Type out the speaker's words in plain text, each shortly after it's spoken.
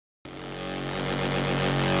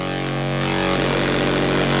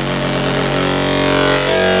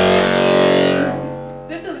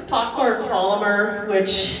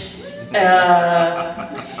which, yeah,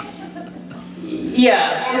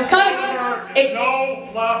 it's kind of... No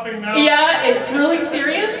laughing now. Yeah, it's really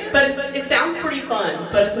serious, but it sounds pretty fun,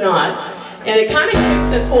 but it's not. And it kind of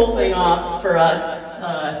kicked this whole thing off for us.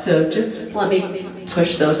 So just let me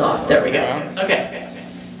push those off. There we go. Okay.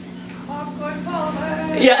 Popcorn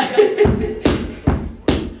Polymer. Yeah.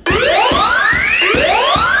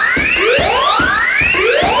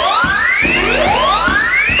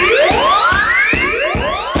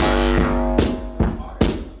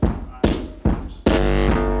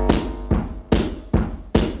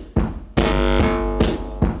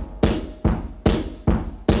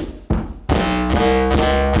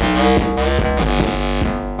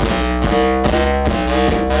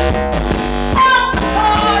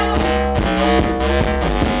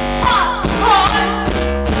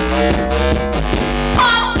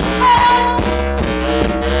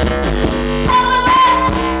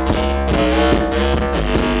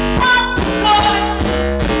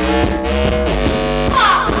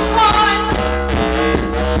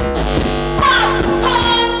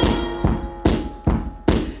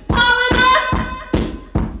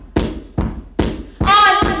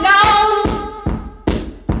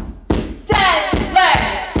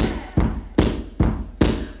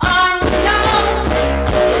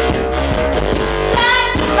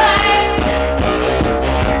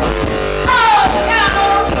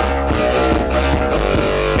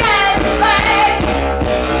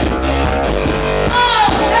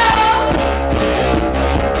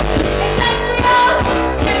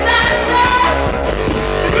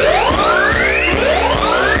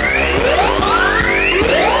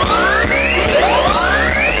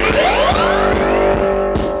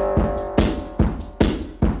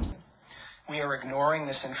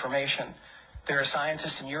 Information. There are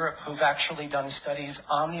scientists in Europe who've actually done studies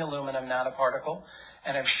on the aluminum nanoparticle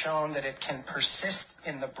and have shown that it can persist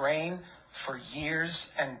in the brain for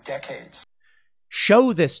years and decades.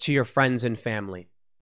 Show this to your friends and family.